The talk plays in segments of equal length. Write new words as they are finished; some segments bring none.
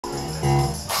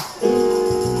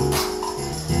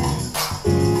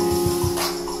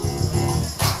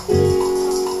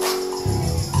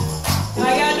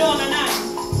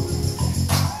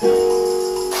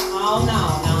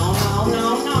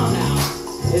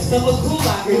It's a little cool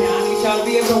out here now. I need y'all to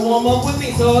be able to warm up with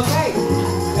me, so okay.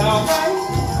 Y'all okay?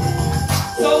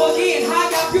 So again, how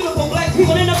y'all beautiful black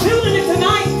people in the building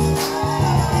tonight?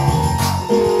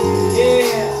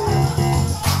 Yeah.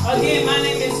 Again, my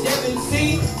name is Devin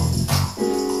C.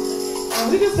 And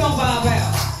we just gonna vibe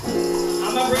out.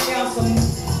 I'm gonna bring out a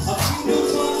few new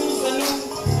tunes, a new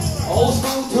old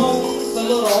school tunes, a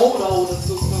little older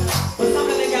school tunes, but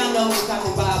something that y'all know that I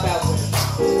can vibe out with.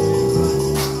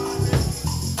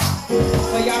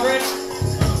 So y'all ready?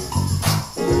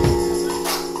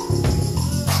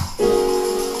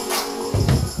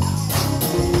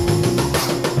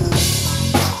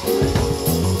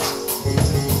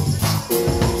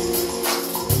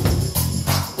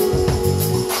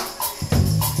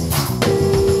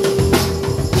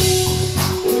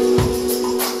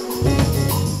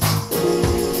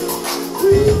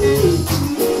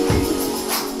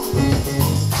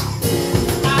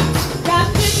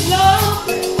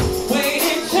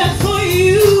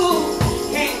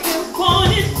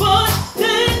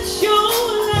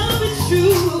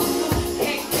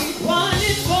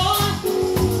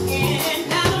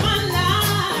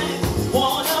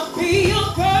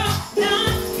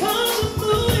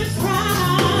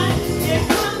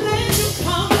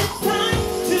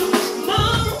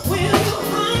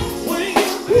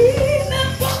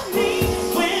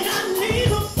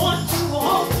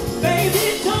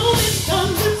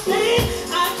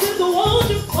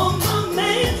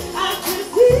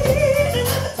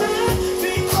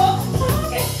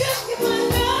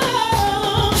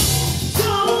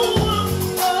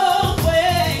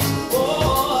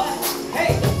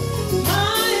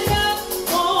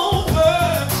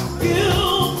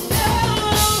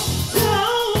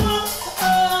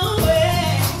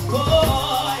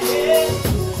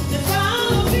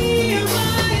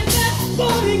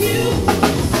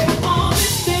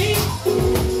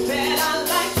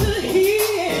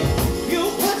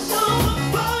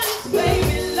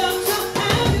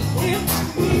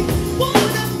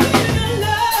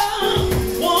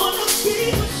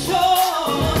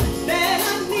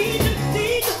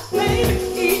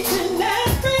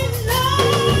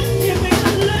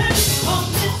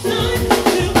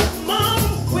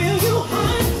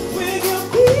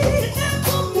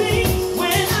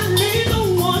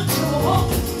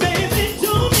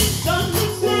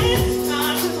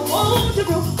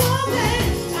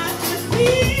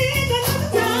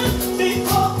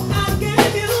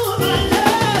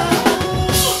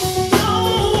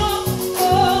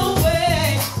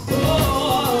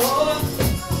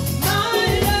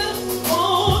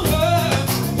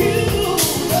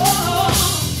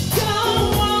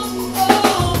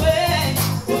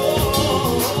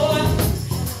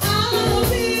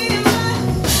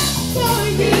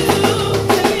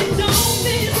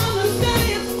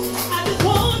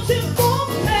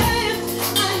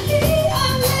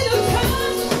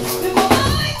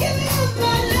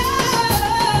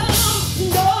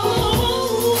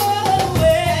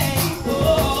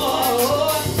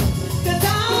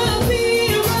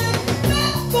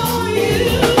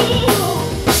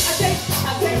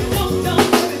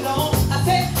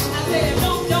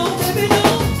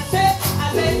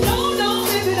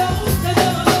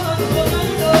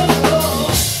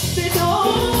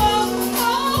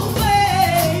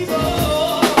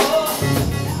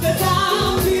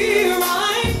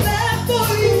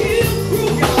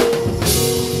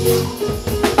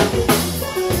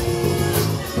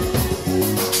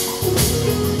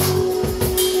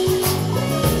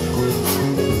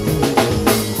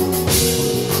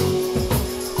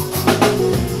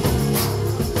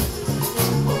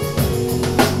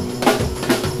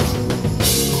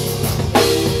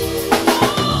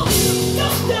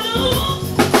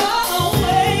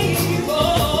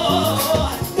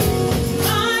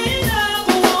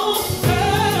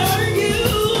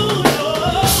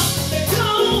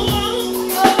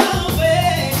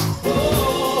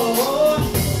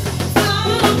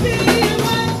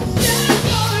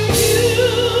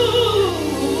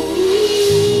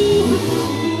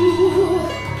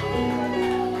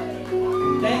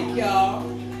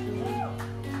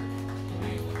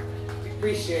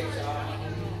 Appreciate y'all.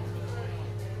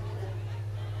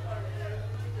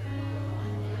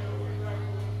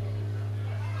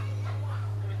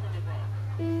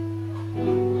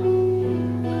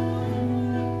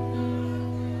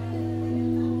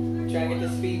 Try to get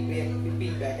this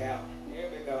beat back out. Here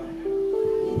we go.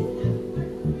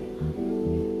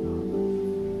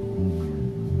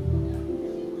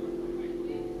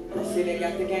 I see they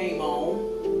got the game on.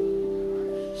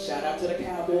 Shout out to the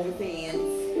Cowboy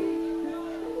fans.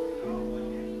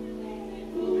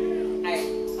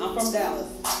 I'm from Dallas.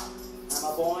 I'm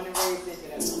a born and very attention.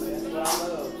 That's what I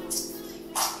love.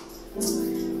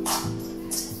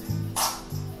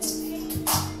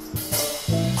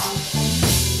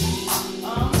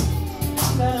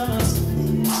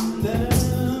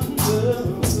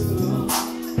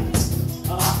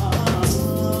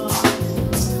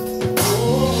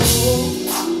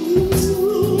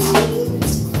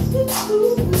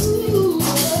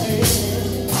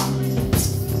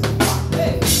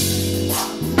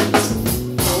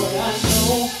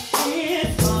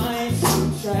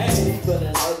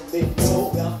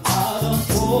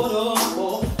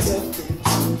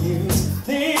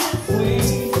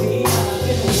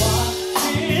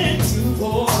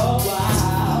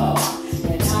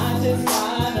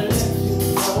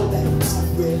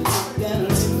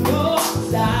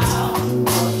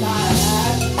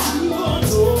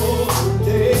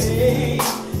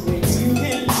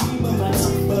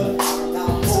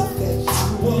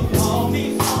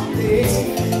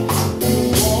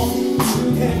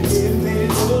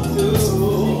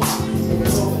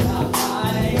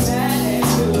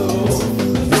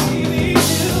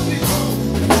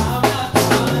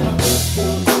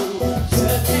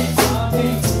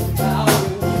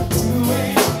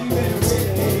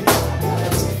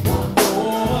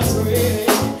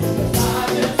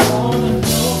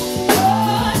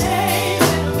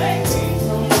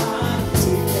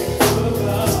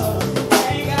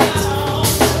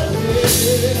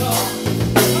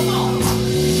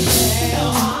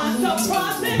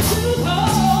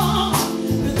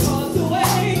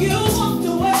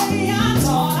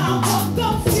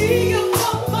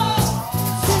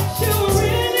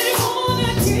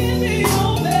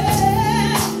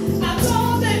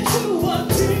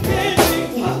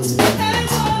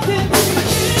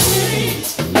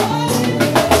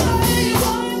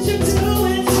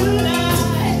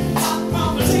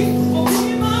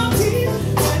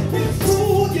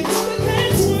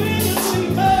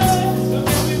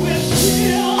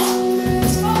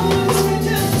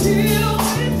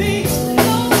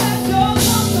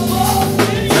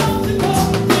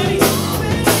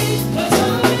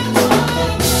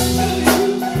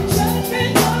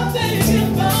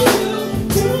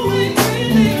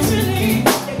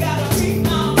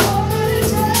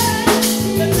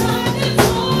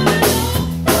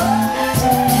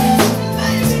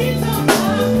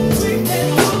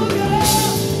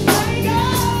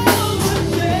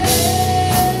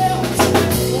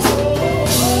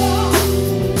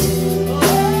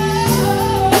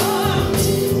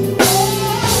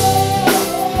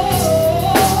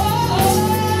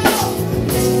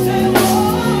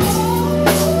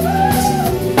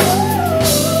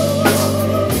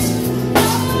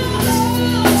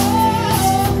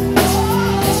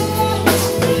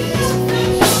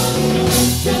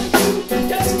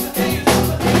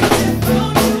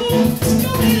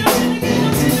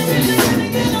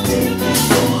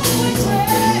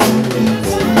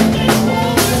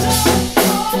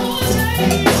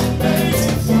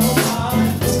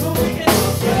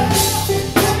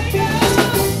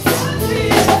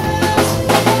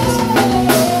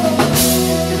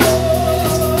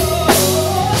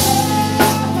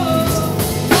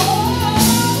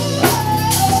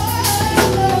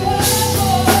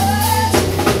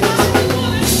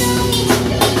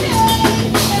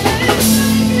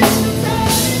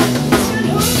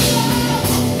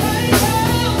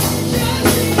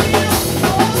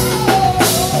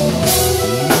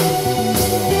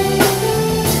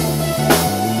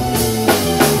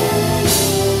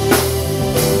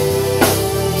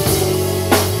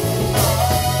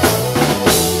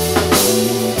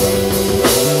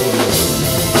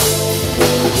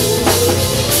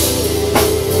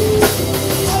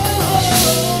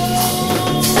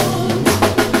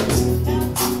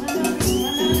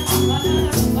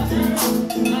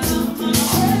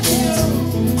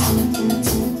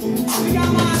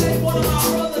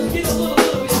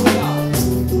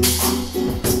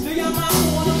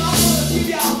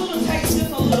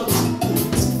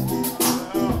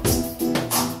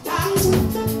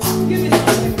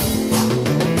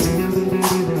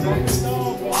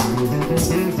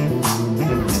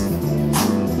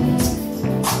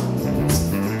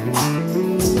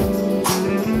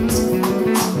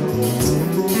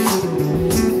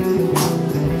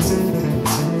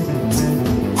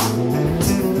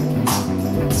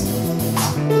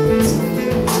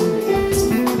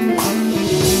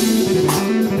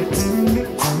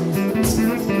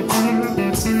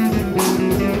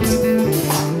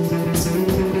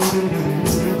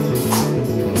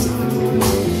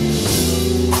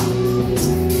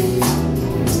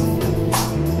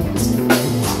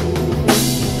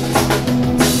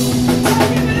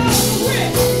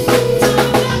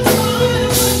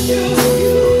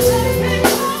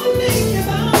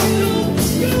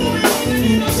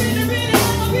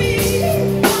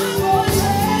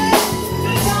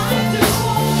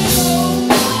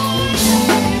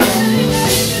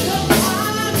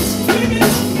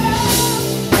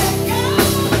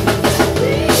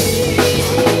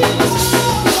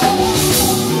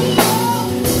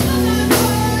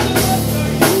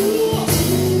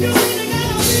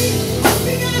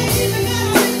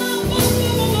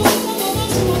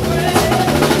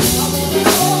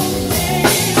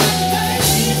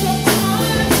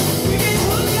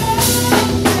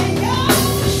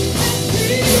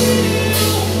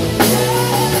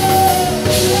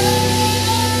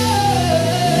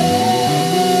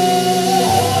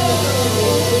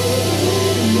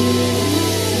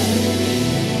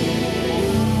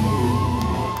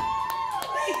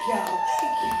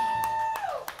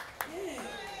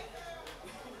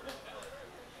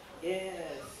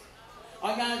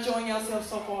 Are y'all enjoying yourselves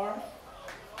so far?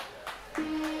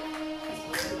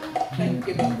 Thank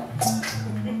you. We're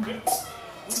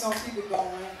gonna keep it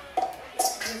going.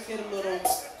 Let's get a little,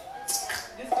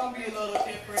 this gonna be a little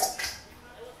different.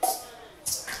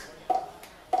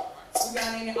 We got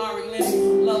any R&B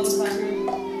lovers out here?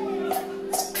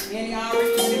 Any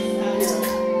R&B out here?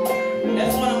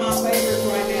 That's one of my favorites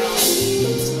right now.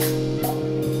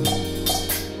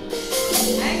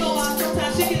 I ain't gonna lie,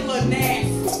 sometimes she get a little nasty.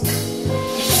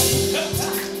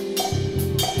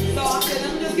 So I said, let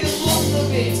me just get a little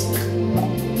bit.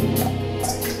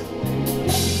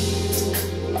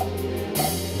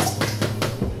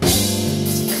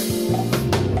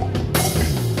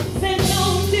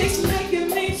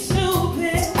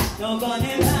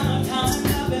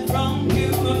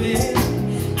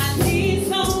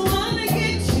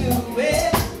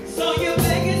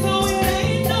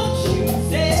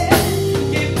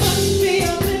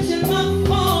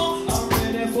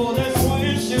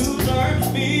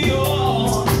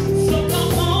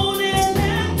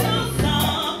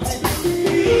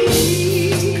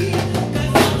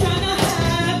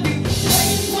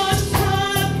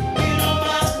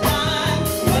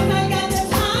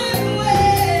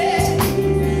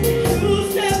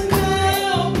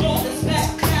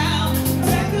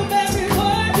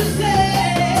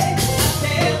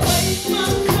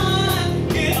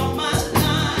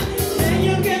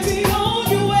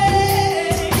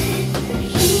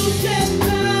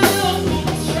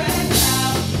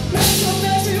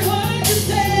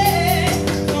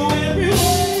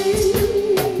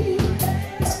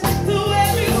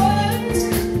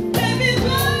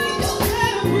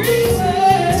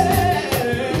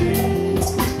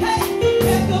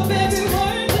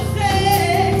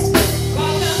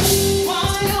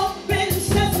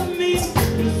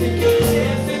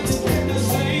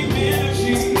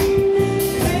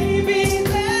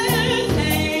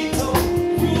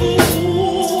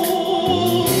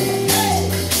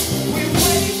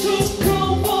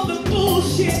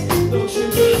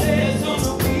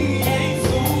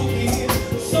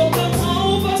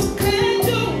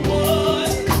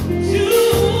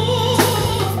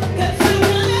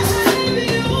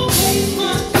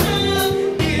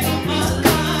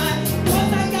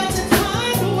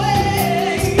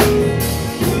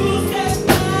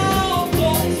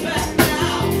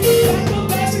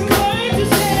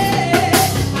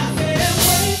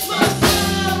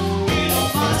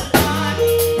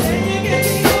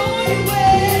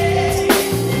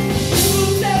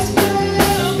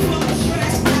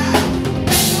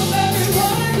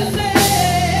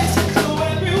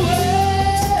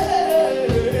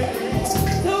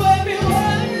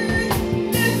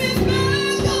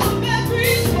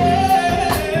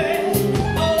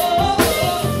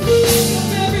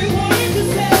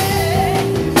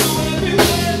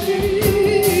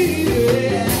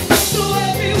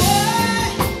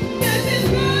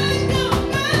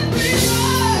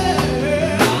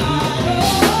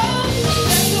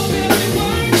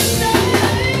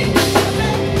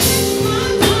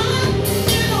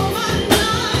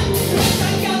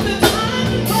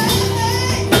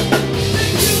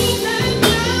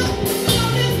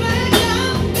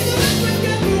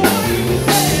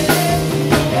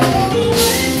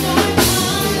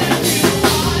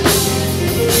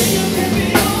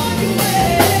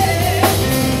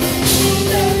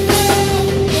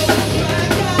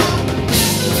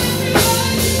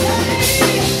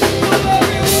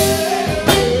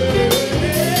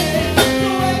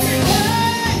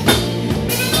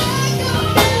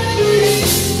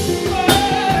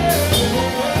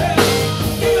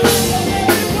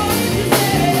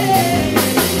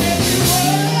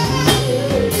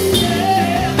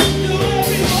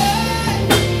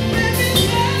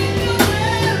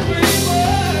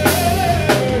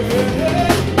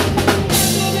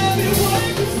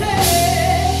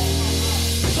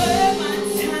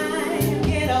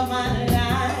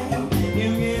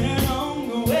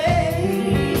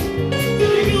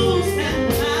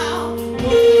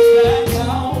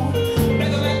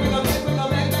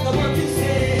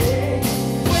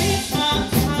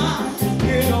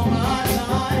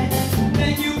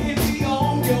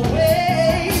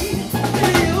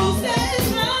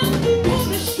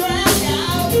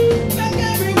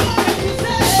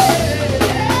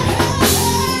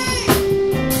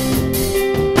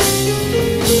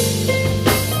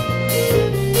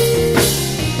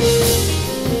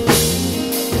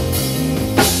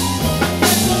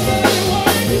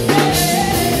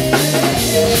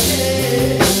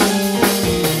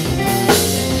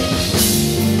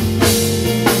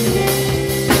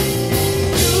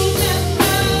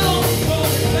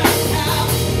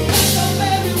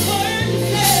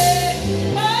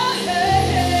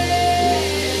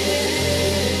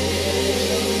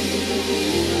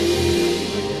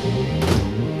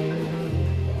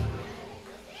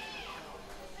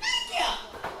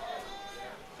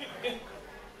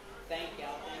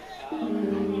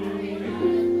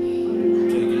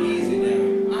 Take it easy now.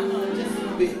 I know, just a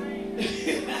little bit.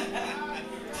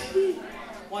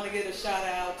 Want to give a shout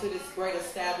out to this great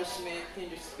establishment,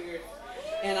 Kindred Spirit,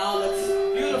 and all the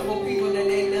beautiful people that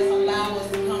they just allow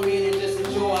us to come in and just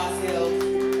enjoy ourselves.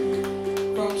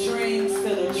 From drinks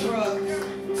to the trucks,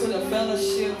 to the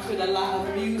fellowship, to the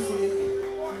live music.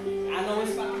 I know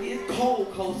it's about to get cold,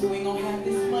 so we ain't gonna have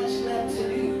this much left to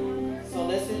do. So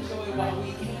let's enjoy it while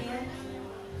we can.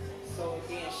 So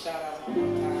again, shout out one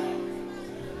more time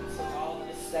to all of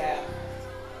the staff.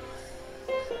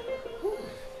 Whew.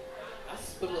 I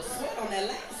just put a little sweat on that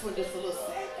last one just a little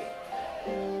second.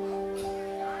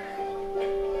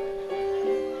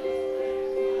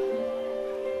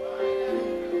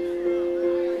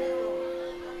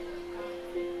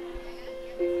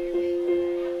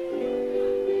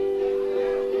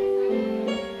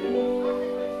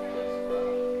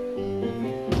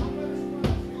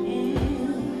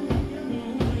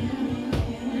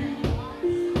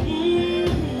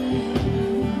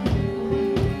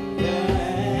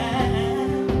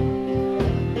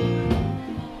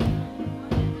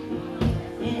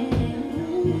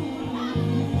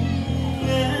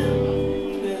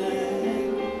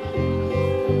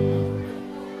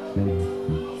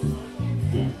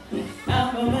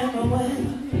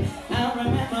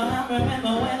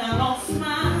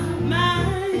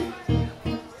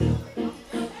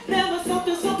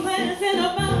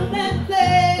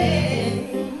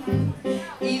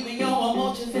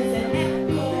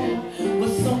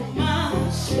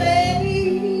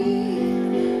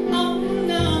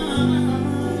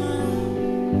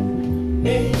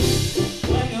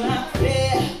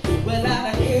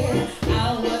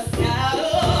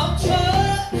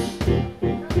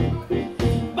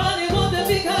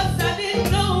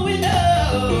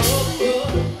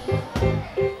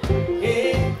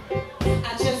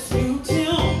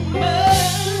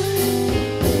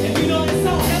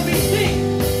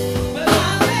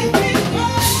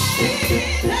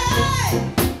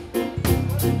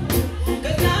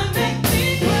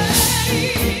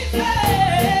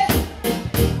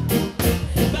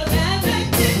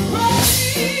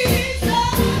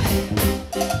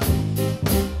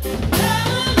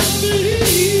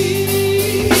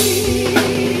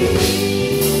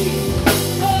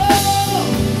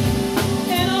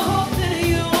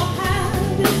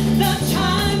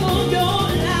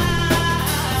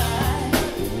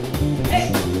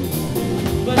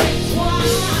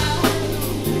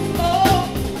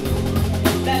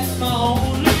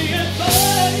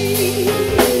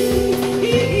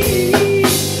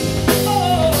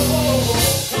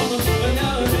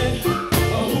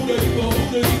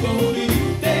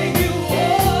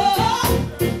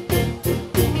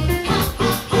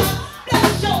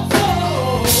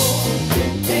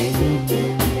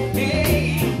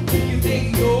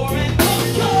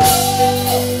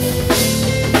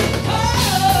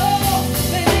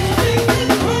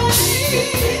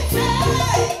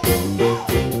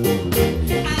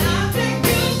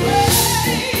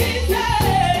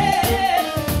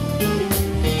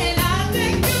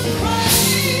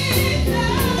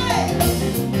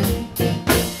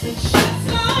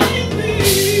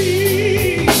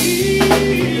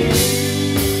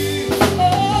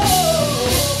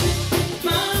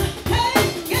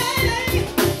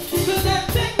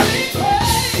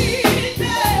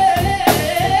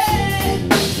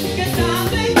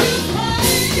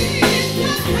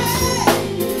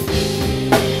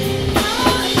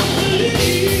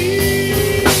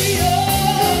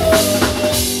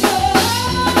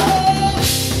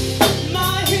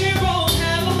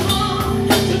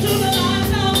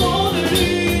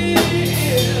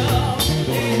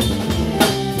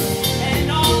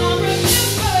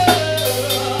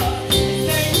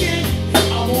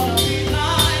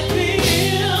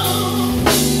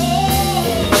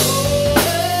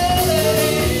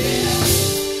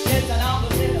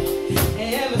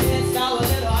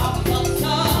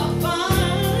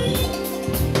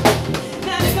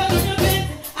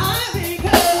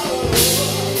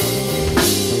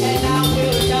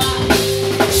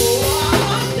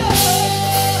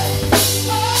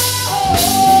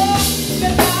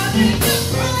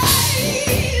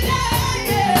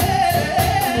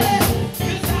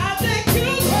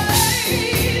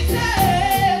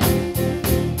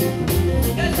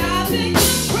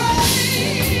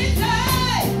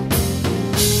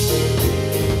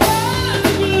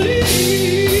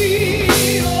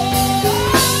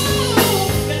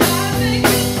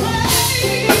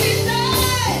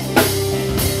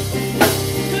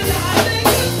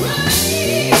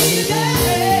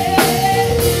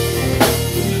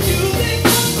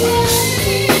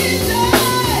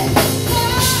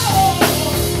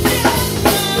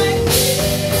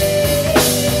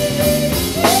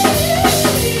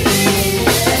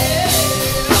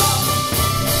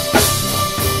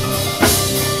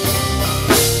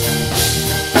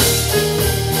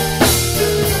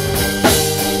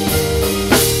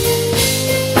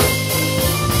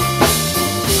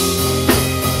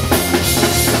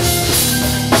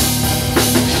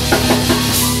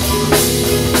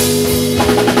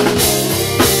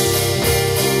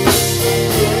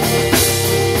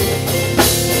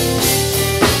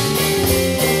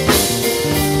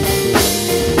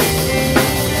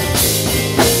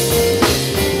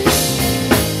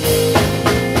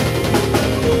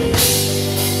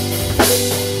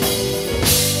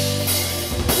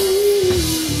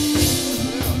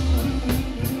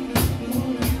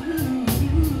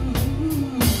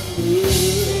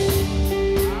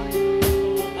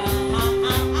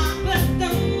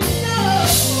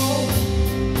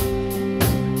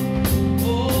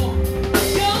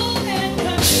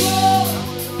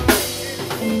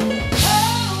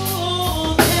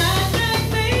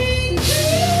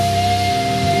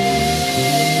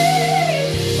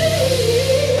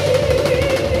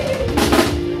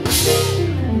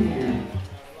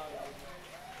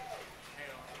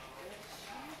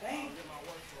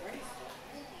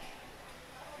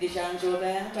 enjoy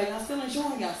that. Like, y'all still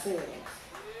enjoying yourselves.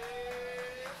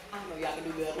 I know y'all can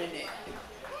do better than that.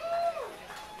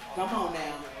 Come on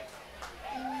now.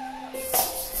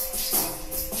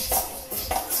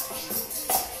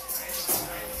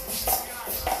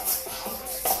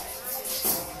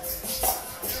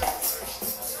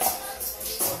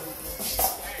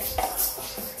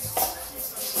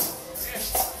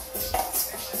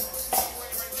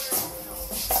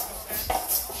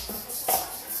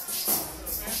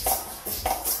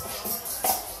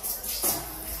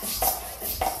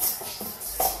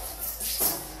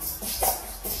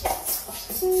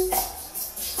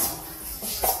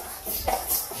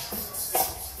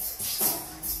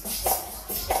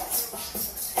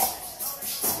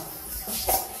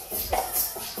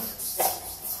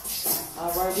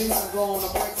 Alright, we're gonna go on a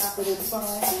break after this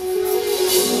song.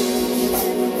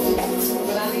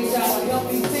 But I need y'all to help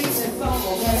me sing this song,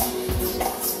 okay?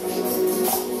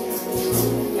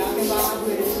 Y'all can vibe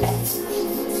with it.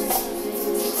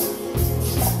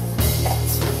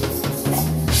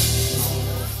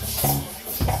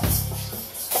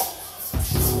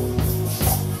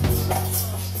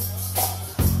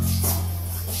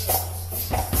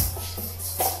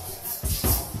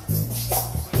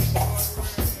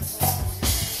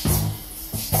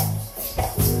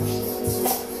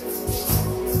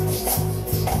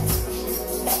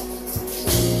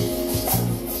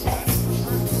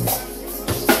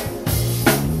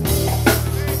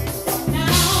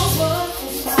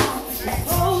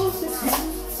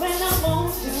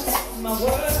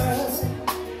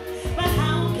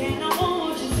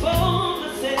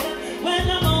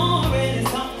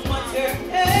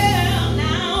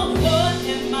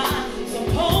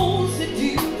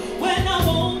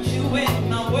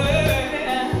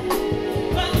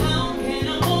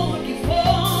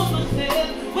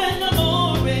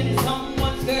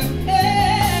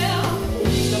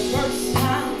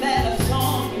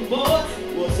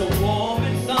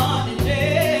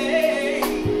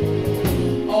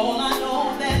 All I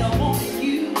know that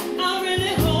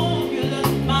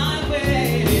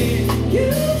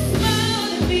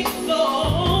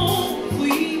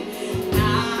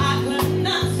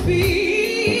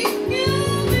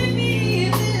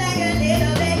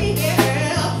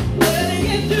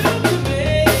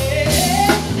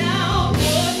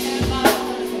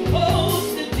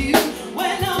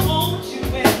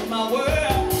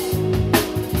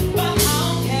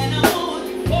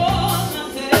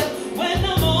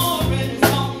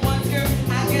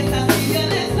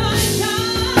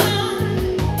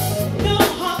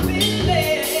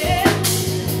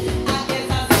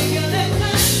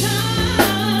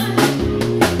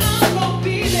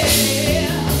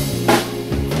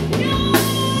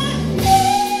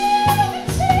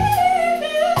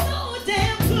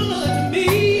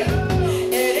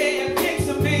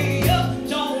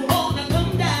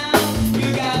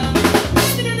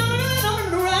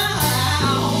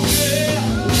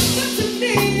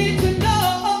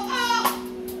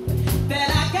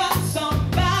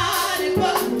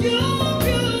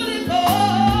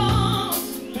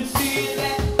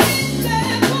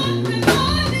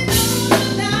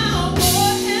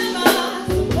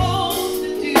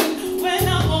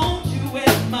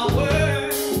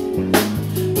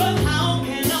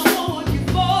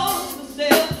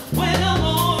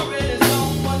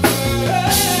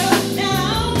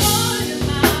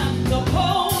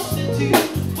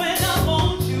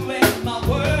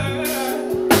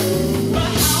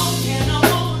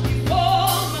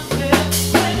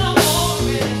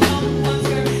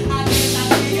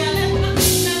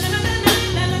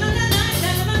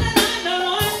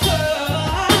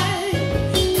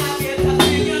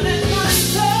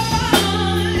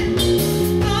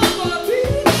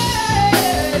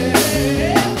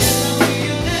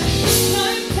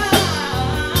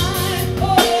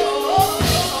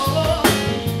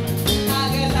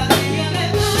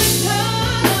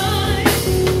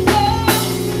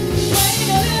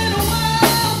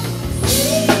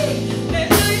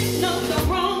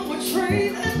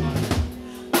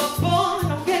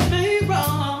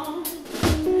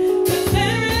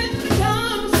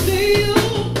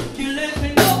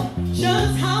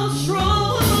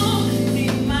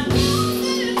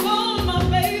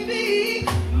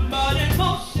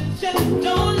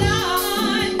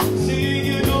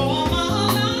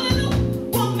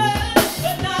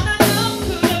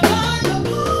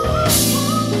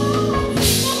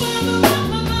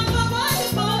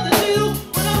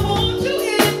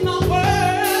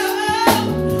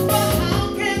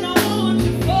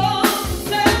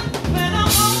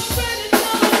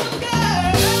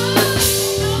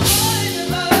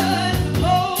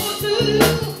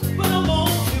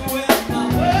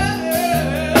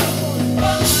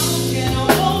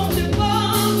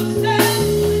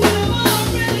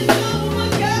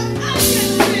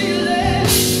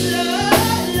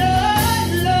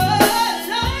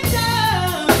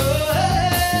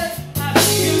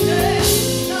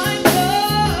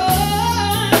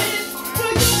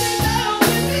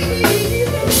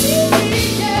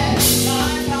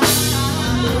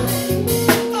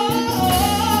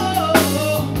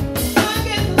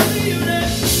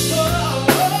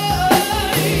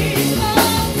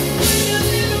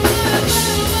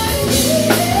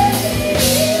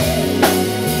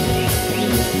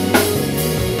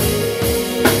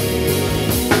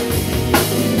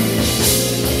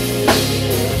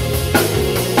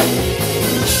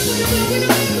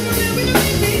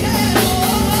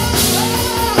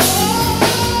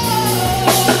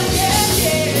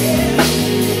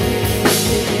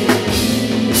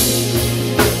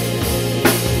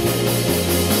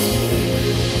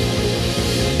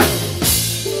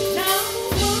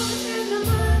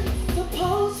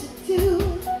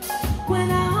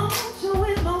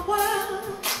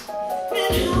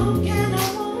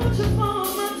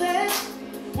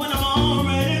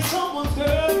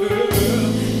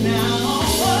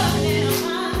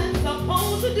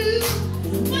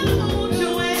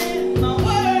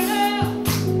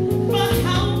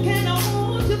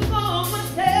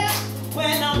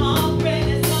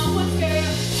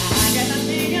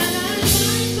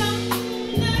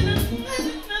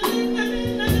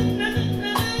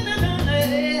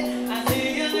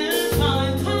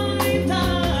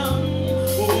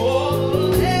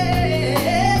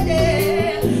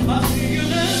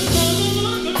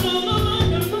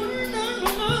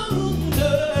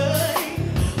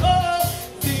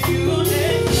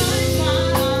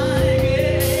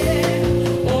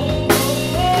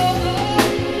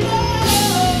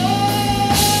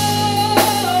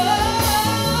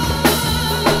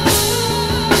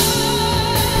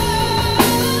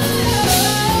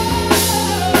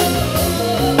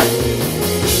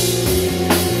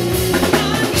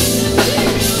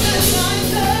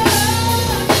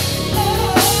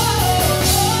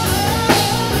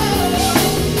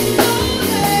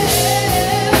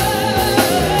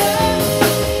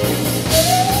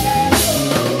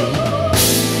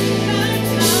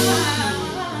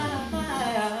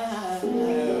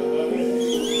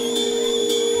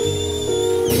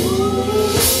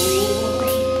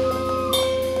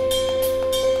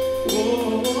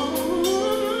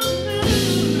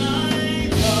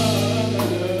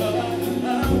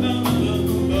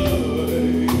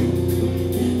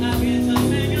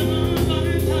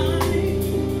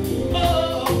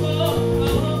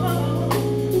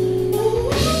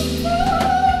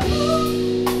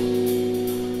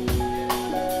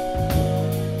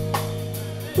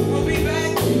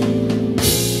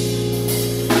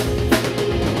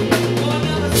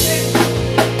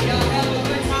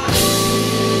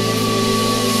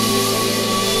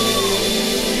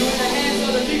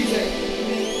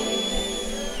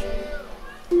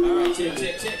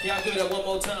Appreciate check, check. Y'all give it up one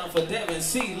more time for Devin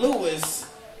C. Lewis.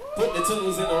 Put the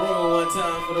tunes in the room one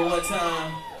time for the one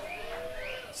time.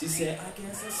 She said, I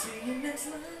guess I'll see you next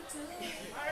lifetime.